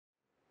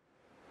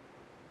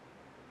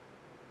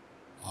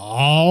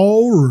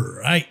All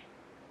right.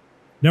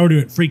 Now we're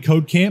doing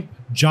freeCodeCamp,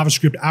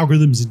 JavaScript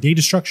algorithms and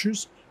data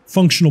structures,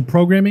 functional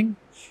programming.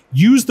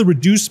 Use the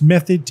reduce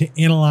method to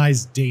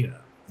analyze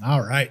data.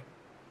 All right.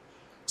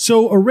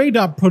 So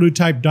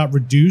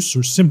Array.prototype.reduce,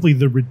 or simply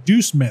the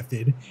reduce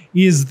method,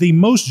 is the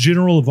most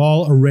general of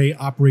all array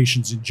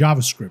operations in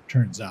JavaScript,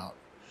 turns out.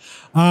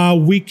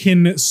 We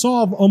can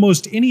solve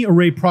almost any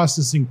array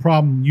processing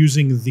problem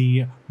using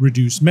the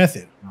reduce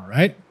method, all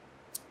right?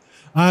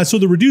 So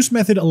the reduce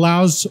method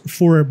allows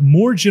for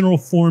more general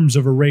forms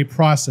of array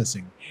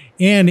processing,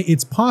 and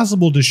it's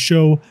possible to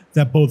show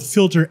that both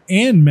filter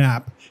and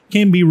map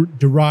can be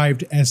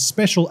derived as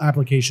special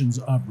applications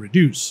of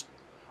reduce.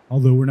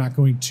 Although we're not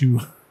going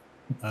to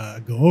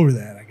go over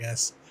that, I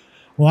guess.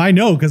 Well, I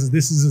know, because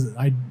this is,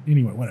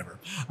 anyway, whatever.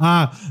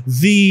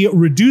 The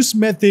reduce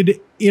method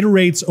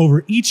iterates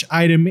over each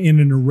item in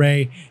an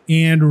array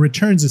and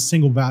returns a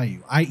single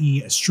value,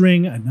 i.e. a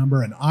string, a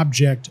number, an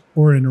object,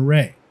 or an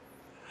array.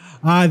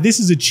 This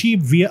is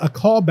achieved via a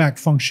callback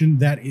function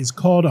that is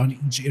called on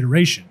each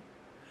iteration.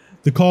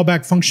 The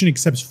callback function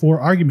accepts 4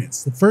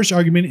 arguments. The first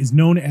argument is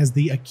known as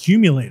the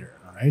accumulator,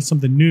 all right,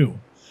 something new,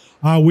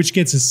 which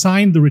gets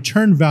assigned the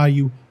return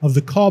value of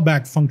the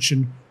callback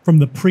function from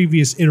the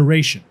previous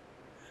iteration.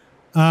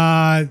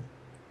 And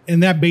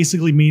that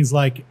basically means,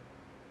 like,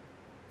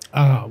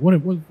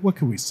 what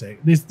can we say?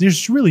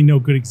 There's really no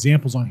good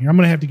examples on here. I'm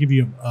going to have to give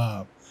you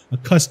a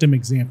custom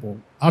example.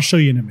 I'll show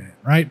you in a minute,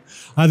 right?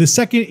 The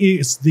second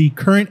is the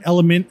current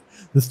element.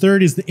 The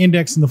third is the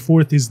index, and the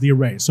fourth is the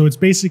array. So it's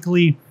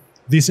basically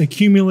this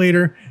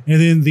accumulator, and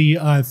then the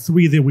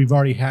 3 that we've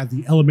already had,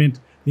 the element,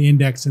 the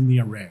index, and the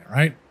array,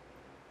 right?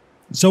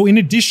 So in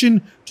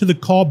addition to the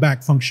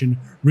callback function,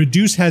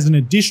 reduce has an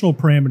additional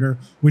parameter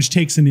which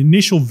takes an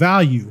initial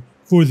value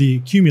for the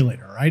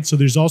accumulator, right? So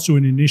there's also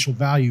an initial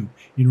value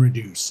in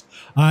reduce.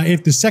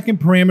 If the second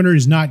parameter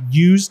is not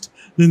used,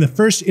 then the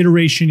first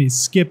iteration is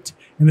skipped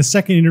and the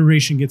second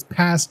iteration gets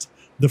past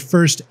the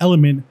first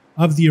element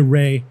of the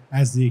array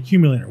as the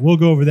accumulator. We'll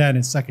go over that in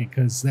a second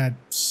because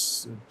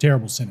that's a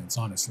terrible sentence,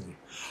 honestly.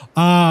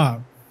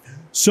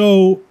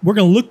 So we're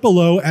going to look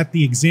below at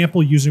the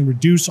example using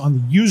reduce on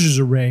the user's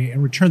array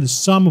and return the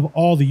sum of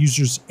all the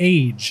user's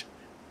ages.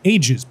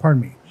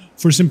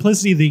 For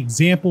simplicity, the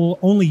example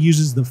only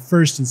uses the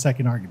first and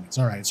second arguments.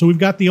 All right, so we've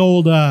got the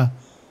old,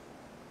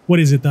 what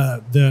is it?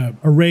 The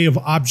array of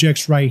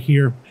objects right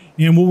here.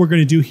 And what we're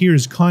going to do here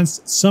is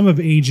const sum of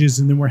ages,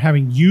 and then we're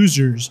having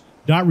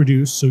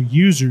users.reduce, so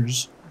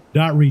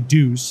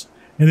users.reduce,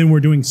 and then we're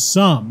doing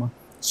sum.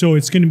 So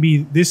it's going to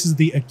be, this is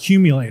the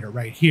accumulator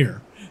right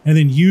here. And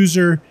then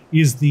user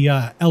is the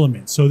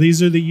element. So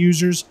these are the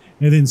users,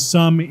 and then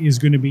sum is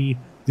going to be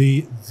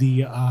the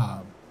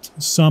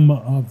sum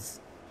of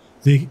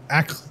the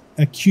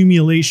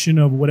accumulation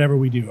of whatever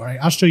we do. All right,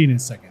 I'll show you in a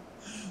second.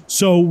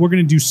 So we're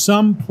going to do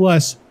sum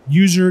plus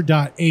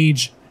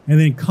user.age, and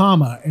then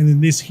comma, and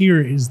then this here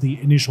is the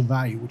initial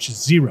value, which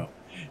is 0.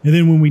 And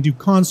then when we do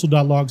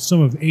console.log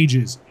sum of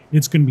ages,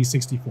 it's going to be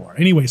 64.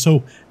 Anyway,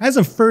 so as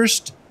a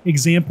first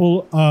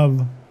example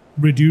of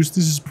reduce,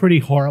 this is pretty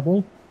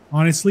horrible,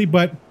 honestly,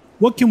 but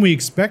what can we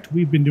expect?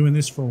 We've been doing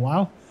this for a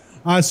while.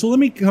 So let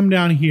me come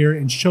down here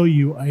and show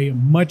you a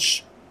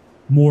much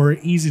more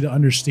easy to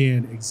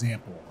understand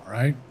example, all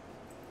right?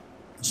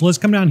 So let's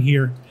come down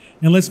here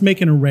and let's make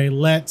an array.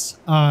 Let's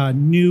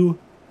new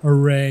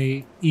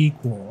array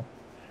equal,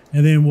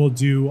 and then we'll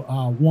do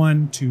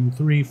 1, 2,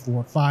 3,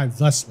 4, 5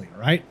 thusly,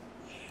 all right?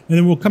 And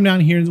then we'll come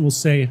down here and we'll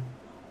say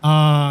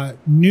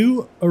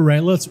new array.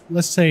 Let's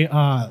say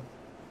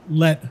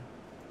let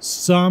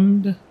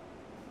sum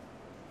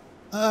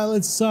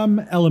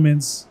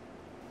elements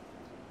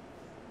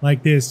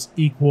like this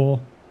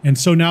equal, and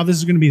so now this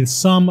is going to be the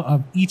sum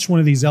of each one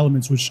of these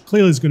elements, which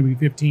clearly is going to be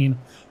 15.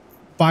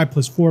 5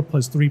 plus 4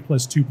 plus 3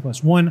 plus 2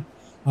 plus 1,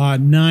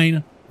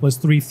 9 plus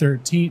 3,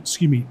 13,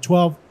 excuse me,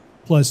 12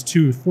 plus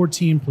 2,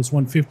 14 plus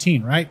 1,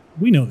 15, right?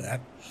 We know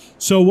that.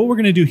 So what we're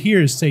going to do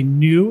here is say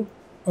new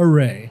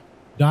array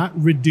dot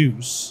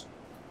reduce.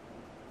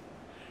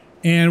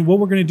 And what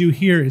we're going to do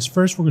here is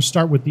first we're going to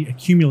start with the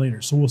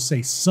accumulator. So we'll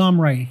say sum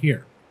right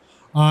here.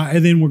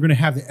 And then we're going to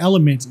have the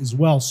element as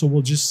well. So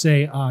we'll just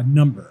say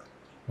number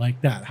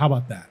like that. How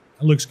about that?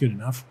 That looks good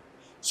enough.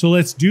 So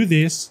let's do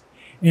this.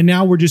 And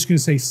now we're just going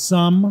to say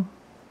sum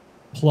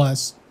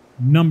plus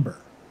number.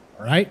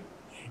 All right.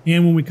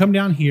 And when we come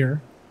down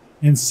here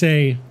and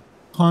say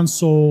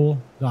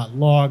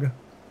console.log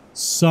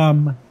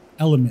sum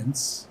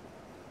elements,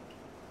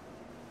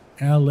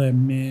 okay,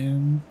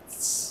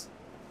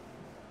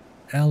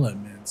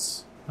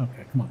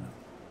 come on now.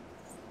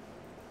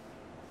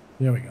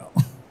 There we go.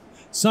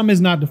 Sum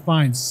is not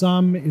defined.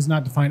 Sum is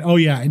not defined. Oh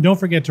yeah, and don't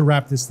forget to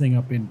wrap this thing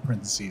up in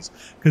parentheses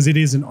because it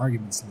is an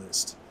arguments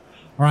list.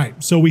 All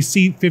right, so we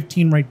see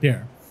 15 right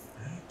there.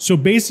 So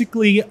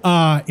basically,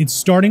 it's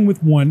starting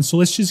with 1. So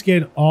let's just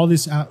get all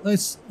this out.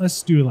 Let's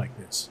do it like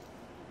this.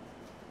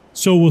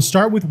 So we'll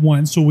start with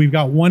 1. So we've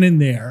got 1 in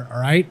there. All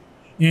right,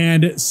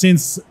 and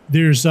since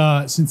there's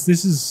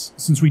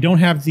since we don't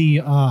have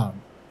the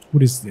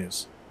what is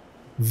this?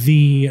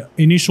 the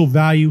initial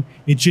value,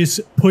 it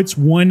just puts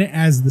 1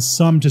 as the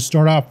sum to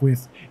start off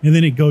with, and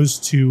then it goes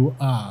to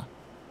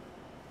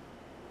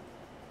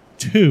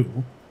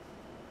 2.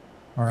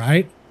 All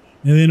right.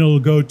 And then it'll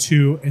go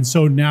to, and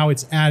so now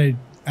it's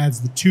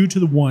adds the 2 to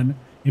the 1,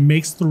 it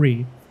makes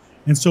 3.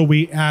 And so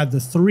we add the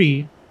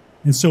 3,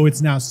 and so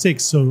it's now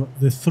 6. So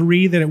the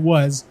 3 that it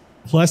was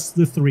plus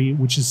the 3,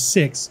 which is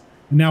 6.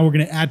 And now we're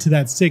going to add to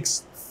that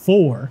 6,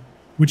 4,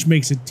 which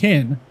makes it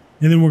 10.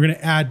 And then we're going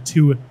to add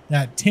to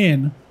that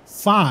 10,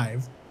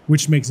 5,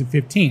 which makes it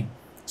 15.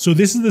 So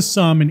this is the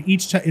sum, and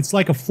each time it's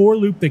like a for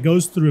loop that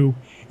goes through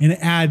and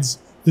adds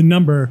the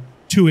number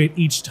to it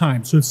each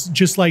time. So it's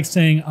just like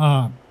saying,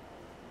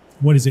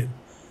 what is it?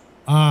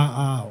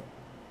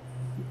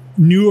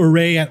 New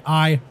array at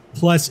I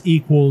plus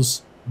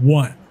equals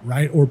 1,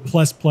 right? Or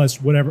plus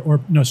whatever,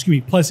 or no,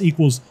 excuse me, plus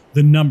equals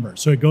the number.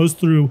 So it goes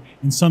through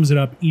and sums it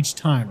up each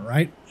time,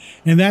 right?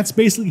 And that's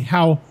basically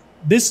how,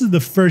 this is the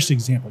first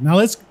example. Now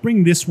let's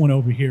bring this one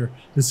over here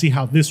to see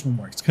how this one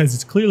works, because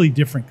it's clearly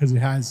different because it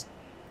has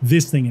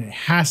this thing and it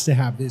has to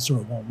have this or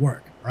it won't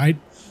work, right?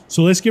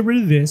 So let's get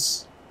rid of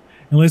this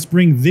and let's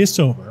bring this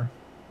over.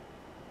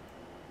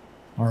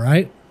 All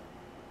right.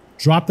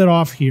 Drop that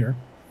off here.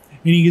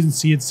 And you can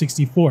see it's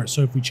 64.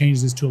 So if we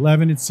change this to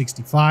 11, it's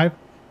 65.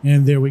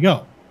 And there we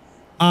go.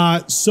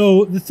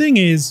 So the thing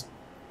is,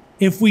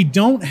 if we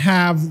don't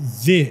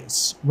have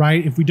this,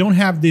 right? If we don't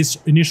have this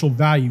initial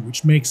value,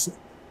 which makes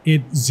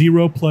it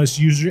 0 plus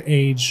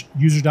user.age,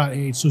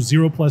 so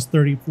 0 plus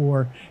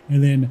 34,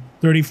 and then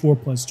 34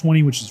 plus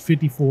 20, which is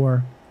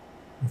 54.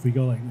 If we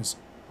go like this,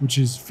 which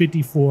is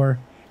 54,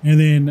 and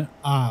then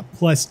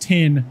plus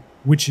 10,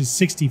 which is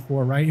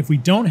 64, right? If we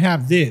don't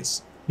have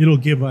this, it'll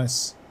give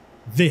us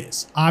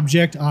this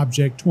object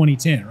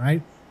 2010,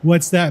 right?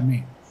 What's that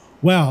mean?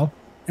 Well,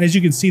 as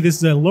you can see, this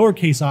is a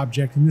lowercase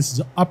object and this is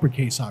an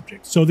uppercase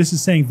object. So this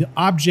is saying the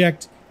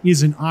object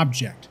is an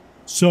object.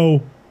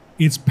 So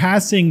it's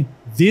passing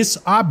this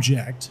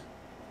object,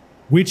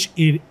 which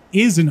it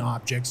is an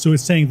object. So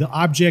it's saying the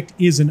object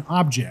is an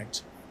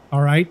object.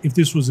 All right. If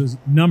this was a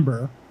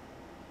number,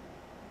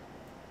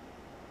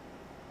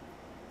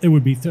 it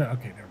would be,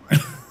 okay, never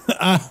mind.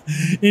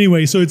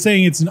 Anyway, so it's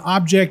saying it's an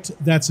object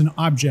that's an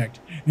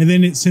object. And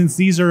then since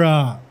these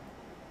are,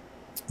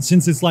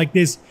 since it's like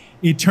this,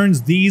 it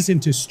turns these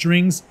into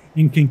strings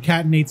and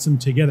concatenates them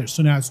together.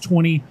 So now it's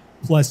 20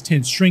 plus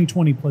 10, string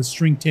 20 plus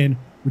string 10,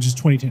 which is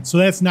 2010. So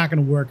that's not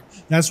going to work.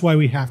 That's why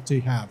we have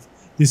to have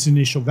this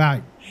initial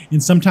value.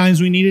 And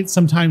sometimes we need it,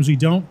 sometimes we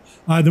don't.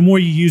 The more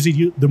you use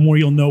it, the more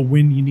you'll know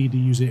when you need to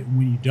use it and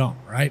when you don't,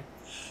 right?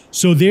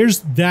 So there's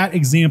that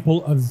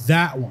example of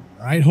that one,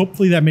 right?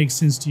 Hopefully that makes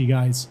sense to you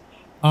guys.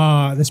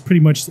 That's pretty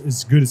much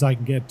as good as I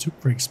can get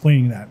for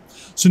explaining that.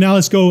 So now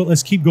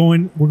let's keep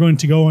going. We're going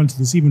to go on to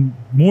this even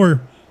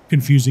more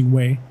confusing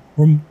way,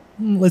 or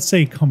let's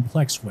say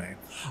complex way.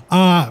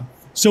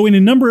 So in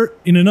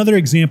another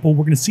example,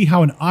 we're going to see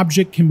how an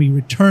object can be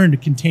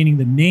returned containing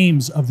the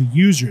names of the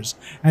users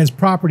as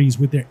properties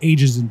with their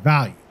ages and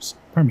values.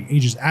 Pardon me,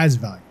 ages as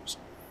values.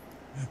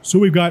 So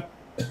we've got,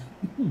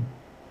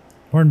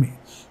 pardon me.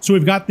 So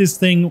we've got this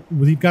thing,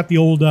 we've got the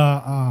old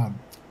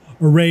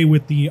array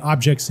with the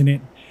objects in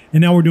it.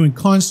 And now we're doing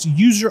const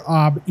user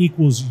ob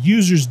equals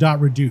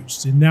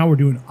users.reduce. And now we're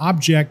doing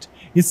object.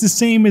 It's the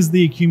same as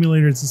the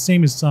accumulator. It's the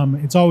same as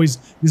sum. This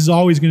is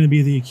always going to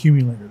be the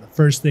accumulator, the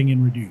first thing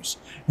in reduce.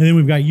 And then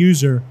we've got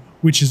user,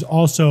 which is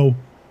also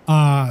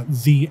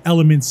the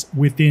elements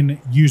within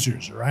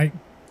users, right?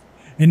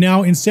 And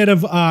now instead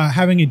of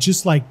having it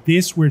just like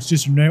this, where it's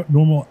just a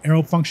normal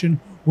arrow function,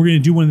 we're going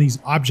to do one of these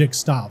object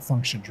style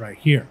functions right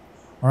here.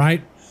 All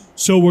right.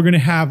 So we're going to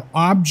have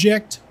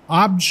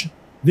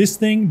this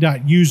thing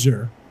dot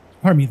user,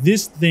 pardon me,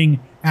 this thing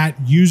at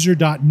user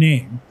dot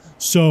name.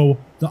 So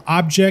the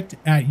object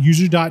at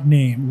user dot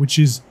name, which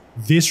is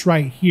this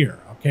right here.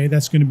 Okay.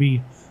 That's going to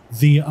be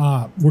the,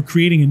 we're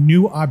creating a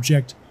new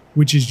object,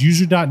 which is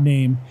user dot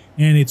name,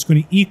 and it's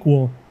going to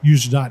equal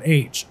user dot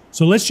age.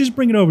 So let's just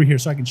bring it over here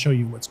so I can show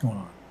you what's going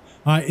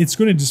on. It's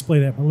going to display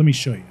that, but let me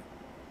show you.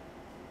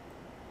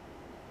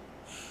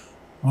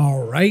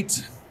 All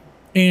right.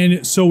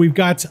 And so we've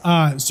got,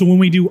 so when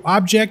we do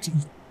object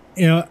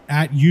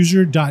at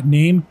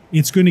user.name,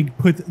 it's going to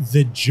put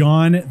the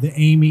John, the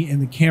Amy,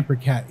 and the camper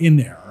cat in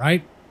there,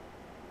 right?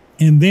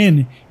 And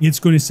then it's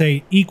going to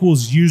say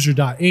equals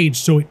user.age.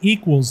 So it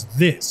equals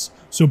this.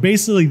 So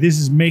basically this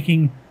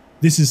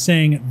is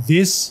saying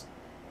this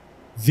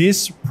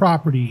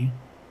property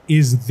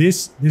is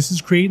this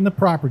is creating the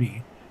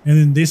property. And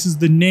then this is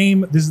the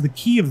name, this is the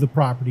key of the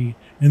property,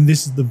 and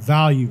this is the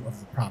value of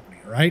the property,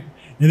 right?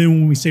 And then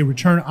when we say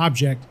return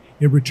object,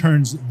 it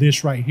returns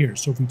this right here.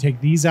 So if we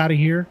take these out of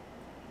here,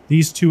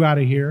 these two out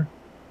of here,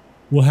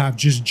 we'll have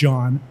just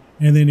John.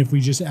 And then if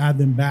we just add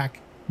them back,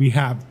 we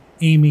have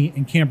Amy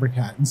and camper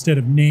cat. Instead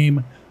of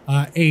name,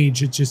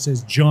 age, it just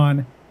says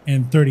John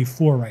and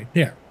 34 right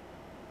there.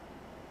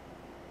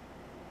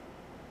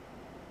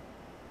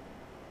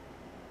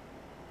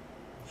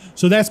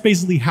 So that's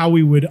basically how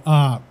we would,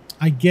 I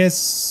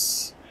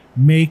guess,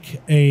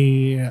 make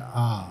a,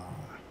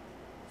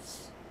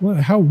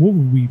 what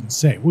would we even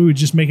say? We would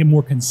just make it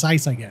more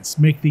concise, I guess.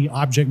 Make the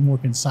object more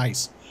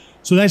concise.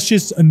 So that's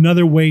just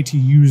another way to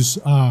use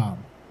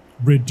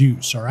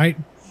reduce, all right?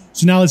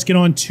 So now let's get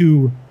on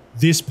to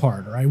this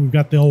part, all right? We've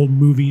got the old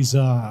movies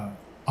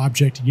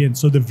object again.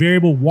 So the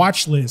variable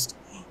watch list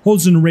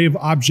holds an array of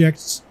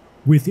objects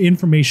with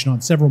information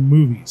on several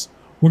movies.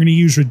 We're going to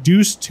use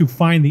reduce to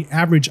find the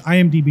average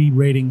IMDB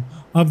rating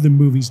of the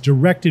movies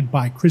directed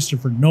by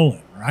Christopher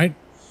Nolan, all right?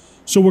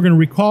 So we're going to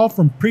recall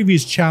from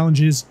previous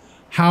challenges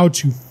how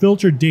to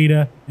filter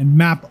data and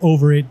map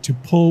over it to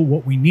pull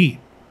what we need.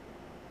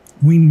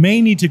 We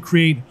may need to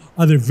create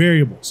other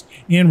variables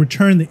and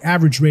return the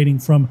average rating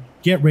from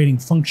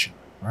getRating function,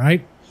 all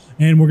right?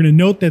 And we're going to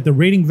note that the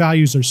rating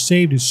values are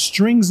saved as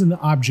strings in the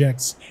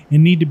objects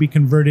and need to be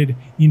converted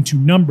into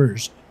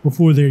numbers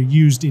before they're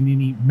used in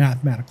any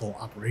mathematical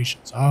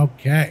operations.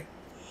 Okay.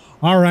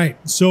 All right.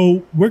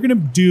 So we are going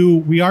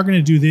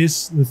to do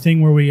this, the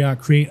thing where we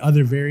create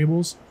other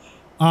variables.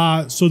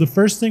 So the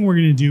first thing we're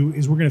going to do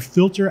is we're going to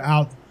filter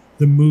out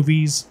the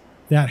movies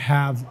that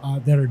have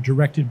that are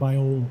directed by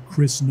old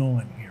Chris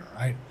Nolan here,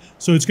 right?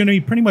 So it's going to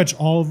be pretty much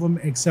all of them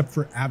except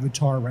for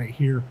Avatar right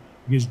here,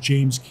 because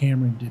James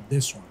Cameron did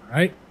this one,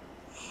 right?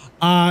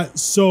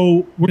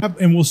 So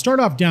we'll start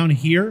off down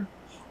here,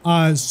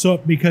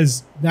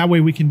 because that way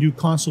we can do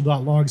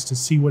console.logs to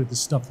see what this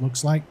stuff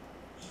looks like.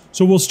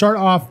 So we'll start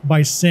off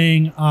by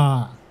saying,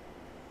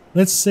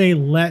 let's say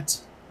let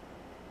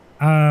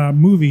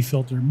movie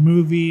filter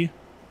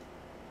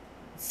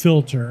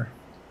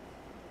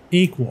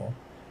equal,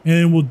 and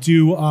then we'll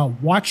do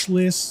watch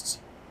list.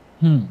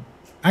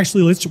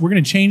 Actually, we're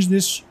going to change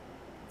this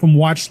from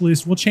watch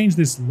list. We'll change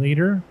this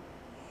later.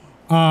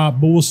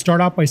 But we'll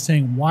start out by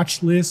saying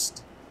watch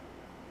list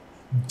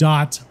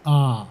dot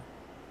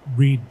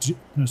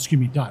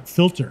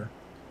filter.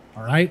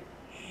 All right.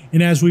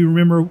 And as we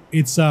remember,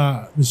 it's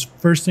this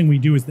first thing we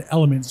do is the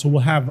element. So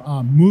we'll have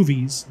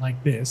movies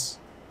like this.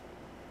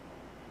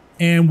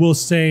 And we'll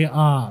say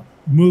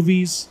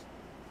movies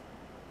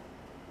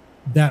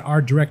that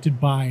are directed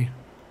by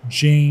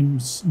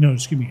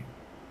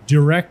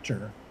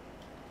director.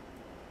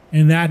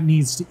 And that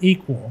needs to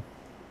equal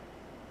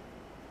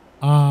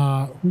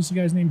who's the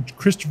guy's name?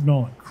 Christopher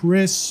Nolan.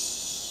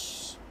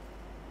 Chris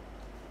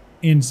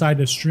inside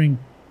the string,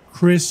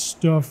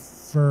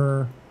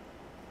 Christopher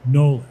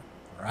Nolan.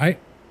 All right.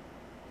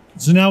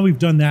 So now we've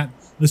done that.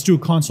 Let's do a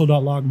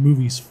console.log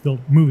movie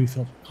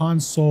filter.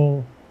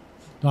 Console.log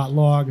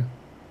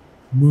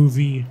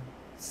movie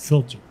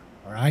filter.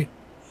 All right.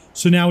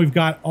 So now we've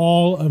got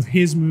all of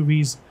his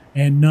movies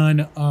and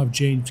none of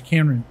James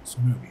Cameron's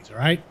movies. All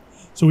right.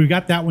 So we've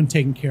got that one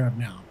taken care of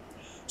now.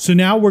 So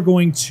now we're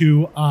going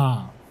to,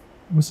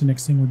 what's the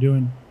next thing we're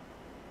doing?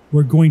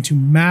 We're going to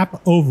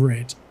map over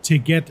it to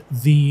get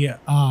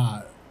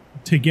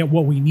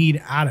what we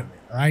need out of it,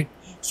 all right?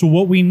 So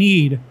what we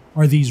need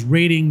are these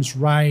ratings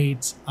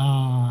right,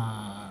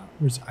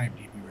 where's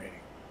IMDB rating?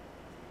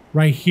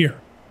 Right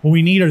here. What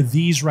we need are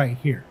these right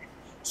here.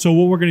 So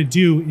what we're going to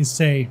do is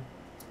say,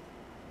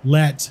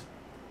 let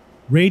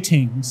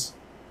ratings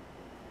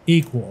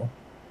equal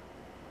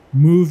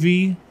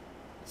movie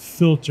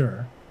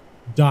filter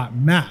dot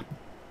map,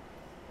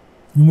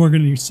 and we're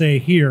going to say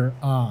here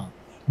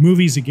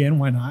movies again,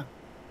 why not?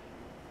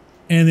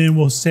 And then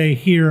we'll say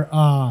here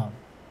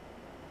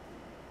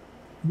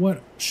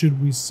what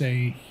should we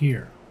say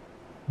here?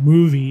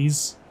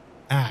 Movies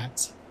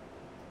at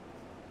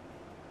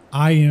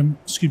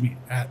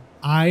IMDB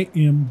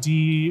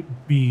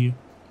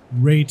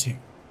rating,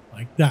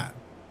 like that.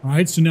 All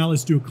right, so now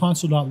let's do a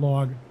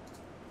console.log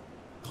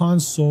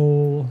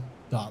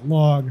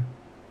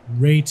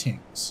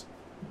ratings.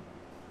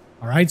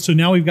 All right, so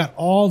now we've got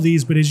all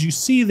these, but as you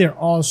see, they're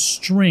all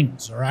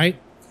strings, all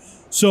right?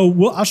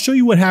 So I'll show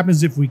you what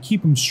happens if we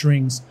keep them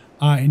strings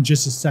in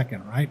just a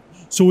second, all right?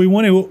 So we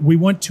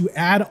want to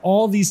add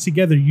all these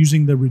together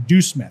using the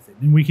reduce method,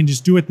 and we can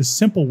just do it the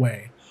simple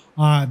way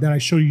that I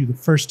showed you the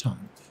first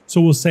time. So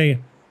we'll say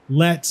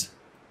let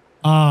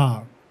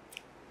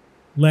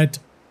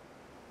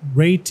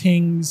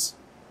ratings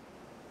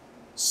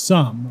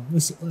sum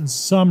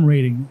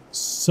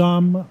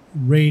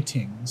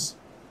ratings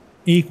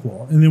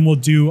equal, and then we'll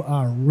do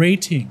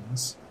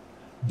ratings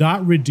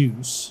dot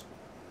reduce,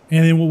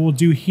 and then what we'll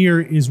do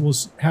here is we'll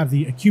have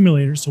the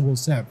accumulator, so we'll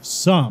have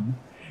sum,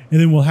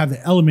 and then we'll have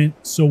the element,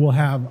 so we'll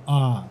have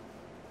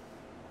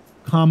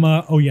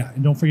comma, oh yeah,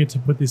 and don't forget to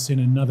put this in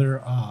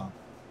another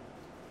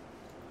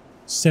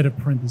set of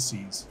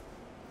parentheses.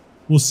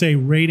 We'll say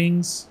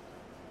rating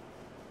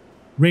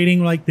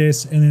like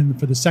this, and then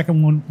for the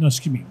second one, we'll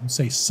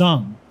say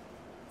sum,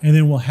 and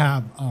then we'll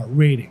have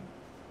rating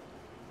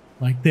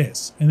like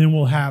this, and then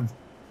we'll have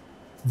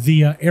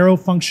the arrow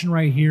function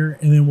right here,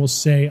 and then we'll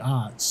say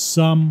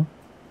sum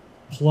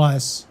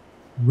plus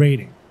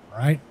rating, all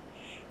right?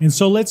 And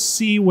so let's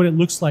see what it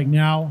looks like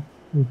now.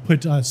 We'll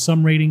put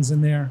some ratings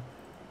in there.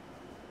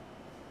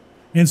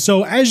 And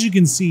so as you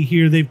can see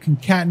here, they've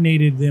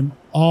concatenated them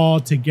all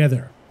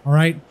together, all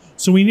right?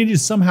 So we need to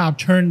somehow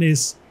turn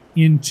the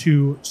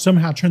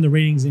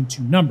ratings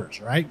into numbers,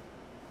 right?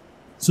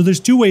 So there's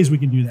two ways we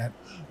can do that.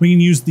 We can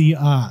use the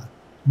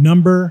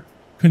number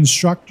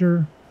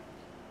constructor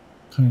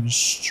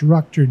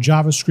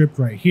JavaScript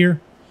right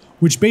here,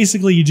 which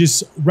basically you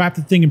just wrap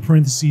the thing in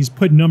parentheses,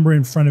 put number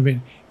in front of it,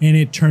 and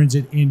it turns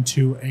it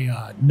into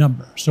a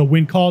number. So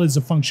when called as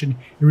a function,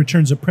 it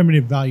returns a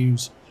primitive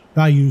values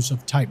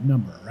of type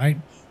number, right?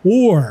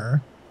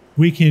 Or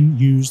we can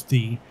use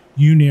the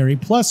unary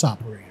plus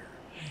operator.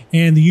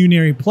 And the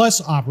unary plus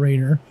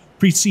operator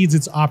precedes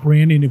its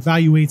operand and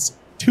evaluates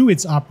to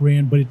its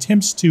operand, but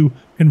attempts to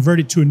convert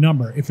it to a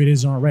number if it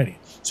isn't already.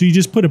 So you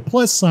just put a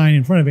plus sign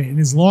in front of it, and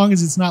as long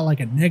as it's not like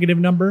a negative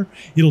number,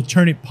 it'll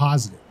turn it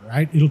positive,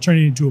 right? It'll turn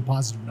it into a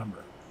positive number,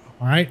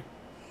 all right?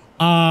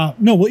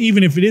 No, well,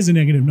 even if it is a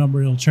negative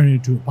number, it'll turn it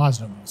into a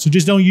positive number. So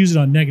just don't use it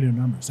on negative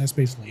numbers. That's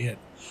basically it.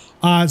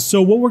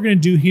 So what we're going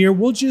to do here,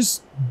 we'll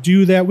just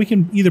do that. We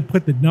can either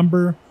put the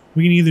number,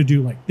 we can either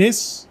do like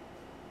this.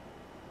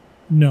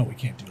 No, we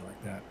can't do it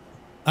like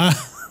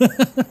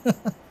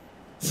that.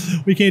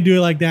 We can't do it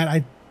like that.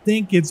 I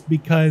think it's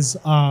because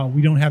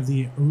we don't have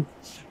the,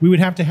 we would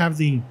have to have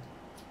the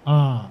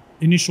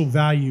initial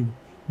value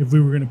if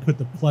we were going to put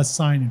the plus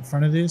sign in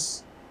front of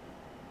this.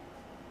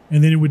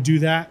 And then it would do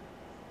that.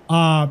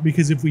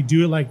 Because if we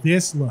do it like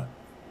this, look,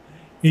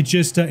 it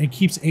just, it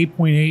keeps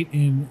 8.8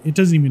 and it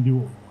doesn't even do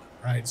what we want,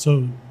 right?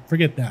 So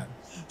forget that.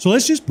 So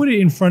let's just put it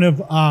in front of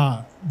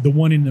the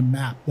one in the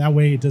map. That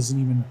way it doesn't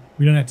even,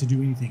 we don't have to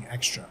do anything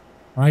extra.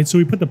 All right, so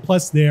we put the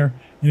plus there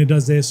and it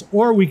does this.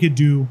 Or we could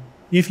do,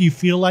 if you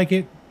feel like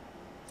it,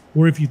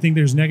 or if you think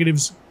there's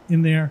negatives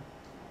in there,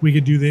 we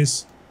could do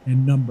this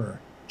and number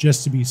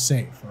just to be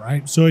safe, all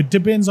right? So it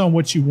depends on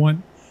what you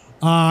want.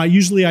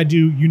 Usually I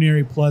do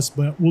unary plus,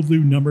 but we'll do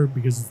number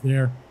because it's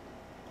there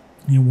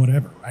and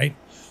whatever, right?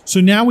 So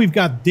now we've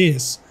got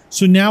this.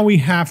 So now we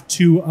have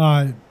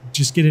to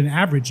just get an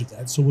average of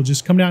that. So we'll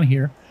just come down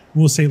here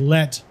and we'll say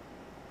let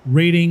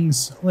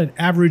ratings, let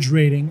average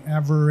rating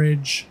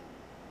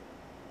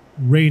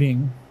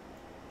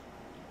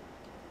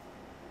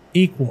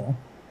equal,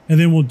 and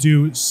then we'll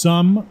do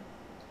sum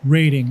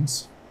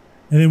ratings,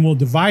 and then we'll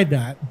divide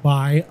that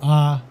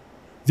by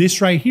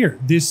this right here,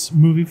 this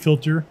movie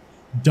filter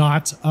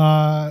dot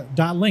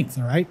length,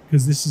 all right?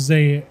 Because this is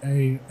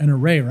an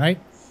array, right?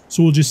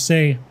 So we'll just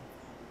say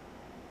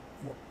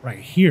right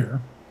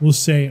here, we'll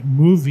say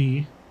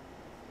movie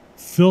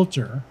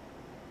filter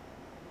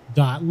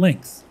dot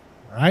length,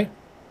 all right?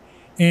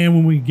 And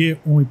when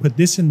we put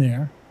this in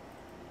there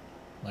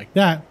like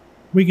that,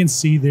 we can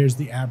see there's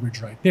the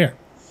average right there.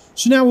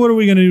 So now what are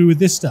we going to do with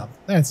this stuff?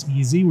 That's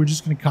easy. We're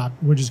just going to copy,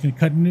 we're just going to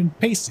cut it and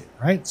paste it,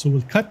 right? So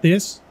we'll cut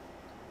this,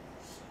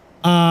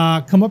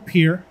 come up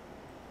here,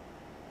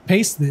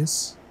 paste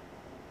this,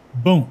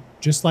 boom,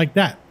 just like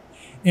that.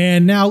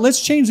 And now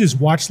let's change this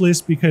watch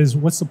list, because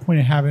what's the point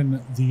of having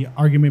the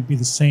argument be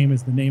the same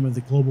as the name of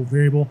the global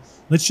variable?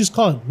 Let's just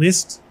call it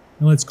list,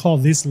 and let's call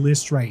this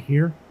list right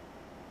here.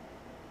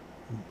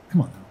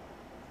 Come on now,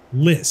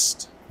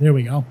 list. There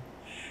we go.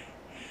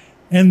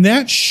 And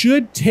that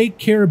should take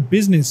care of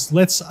business.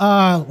 Let's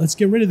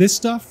get rid of this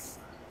stuff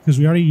because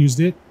we already used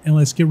it, and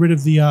let's get rid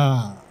of the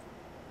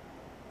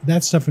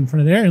that stuff in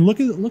front of there. And look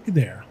at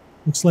there.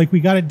 Looks like we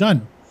got it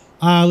done.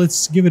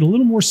 Let's give it a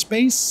little more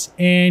space,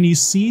 and you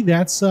see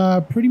that's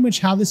pretty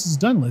much how this is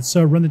done. Let's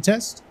run the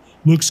test.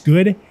 Looks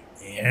good,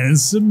 and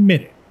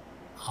submit it.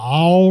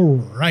 All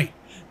right.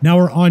 Now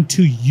we're on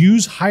to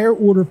use higher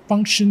order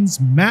functions,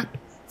 map,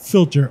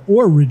 filter,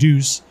 or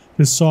reduce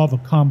to solve a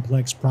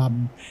complex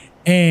problem.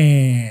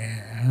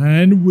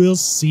 And we'll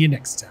see you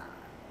next time.